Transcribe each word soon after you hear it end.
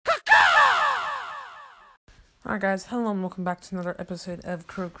Alright guys, hello and welcome back to another episode of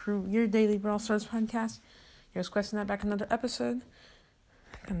Crow Crew, your daily Brawl Stars podcast. Here's Quest and back another episode.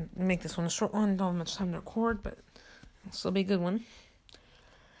 I can make this one a short one, don't have much time to record, but it'll still be a good one.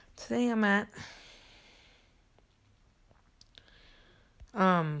 Today I'm at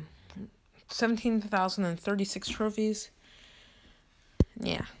 17,036 trophies.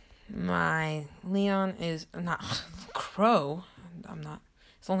 Yeah. My Leon is not Crow.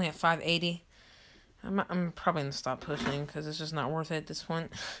 It's only at 580. I'm probably going to stop pushing because it's just not worth it at this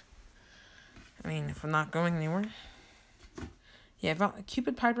point. I mean, if I'm not going anywhere. Yeah,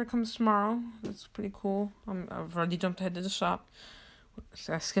 Cupid Piper comes tomorrow. That's pretty cool. I've already jumped ahead to the shop.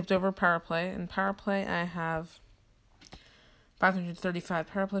 So I skipped over Power Play. In Power Play, I have 535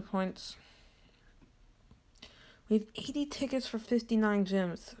 Power Play points. We have 80 tickets for 59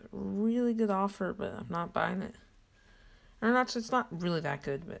 gems. Really good offer, but I'm not buying it. It's not really that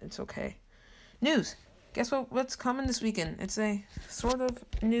good, but it's okay. News. Guess what's coming this weekend? It's a sort of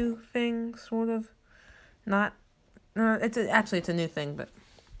new thing, sort of not. It's a new thing, but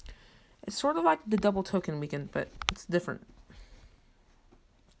it's sort of like the double token weekend, but it's different.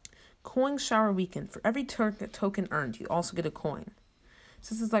 Coin shower weekend. For every token earned, you also get a coin.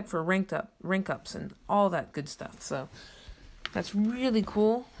 So this is like for rank ups, and all that good stuff. So that's really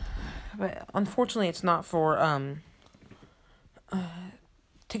cool. But unfortunately, it's not for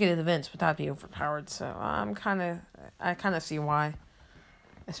ticketed events, but that'd be overpowered. So I kind of see why,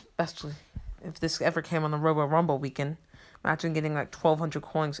 especially if this ever came on the Robo Rumble weekend. Imagine getting like 1,200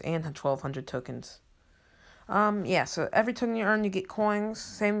 coins and 1,200 tokens. So every token you earn, you get coins.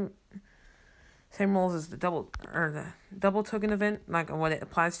 Same rules as the double token event, like what it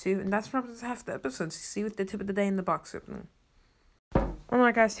applies to. And that's for half the episodes. See with the tip of the day in the box opening.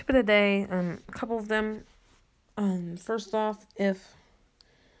 Alright guys, tip of the day, a couple of them. First off, if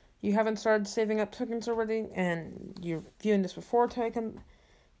you haven't started saving up tokens already, and you're viewing this before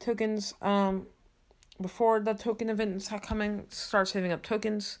tokens, before the token event is coming, start saving up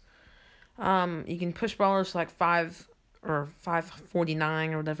tokens. You can push brawlers to like 5 or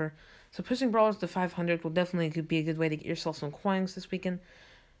 549 or whatever. So pushing brawlers to 500 will definitely be a good way to get yourself some coins this weekend.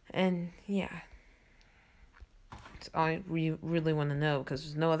 And yeah, that's all you really want to know, because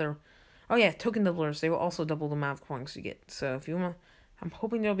there's no other. Oh yeah, token doublers, they will also double the amount of coins you get. So if you want, I'm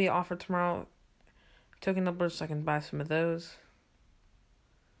hoping there'll be an offer tomorrow. Token doublers, so I can buy some of those.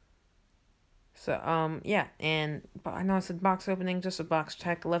 So, yeah, but I know I said box opening, just a box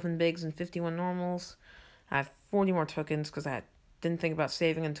check, 11 bigs and 51 normals. I have 40 more tokens because I didn't think about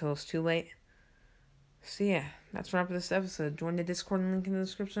saving until it was too late. So yeah, that's wrap for this episode. Join the Discord link in the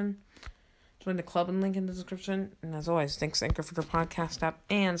description. Join the club and link in the description. And as always, thanks Anchor for the podcast app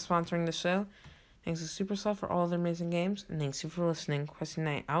and sponsoring the show. Thanks to Supercell for all their amazing games. And thanks you for listening. Question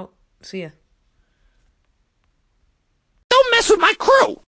Night out. See ya. Don't mess with my crew!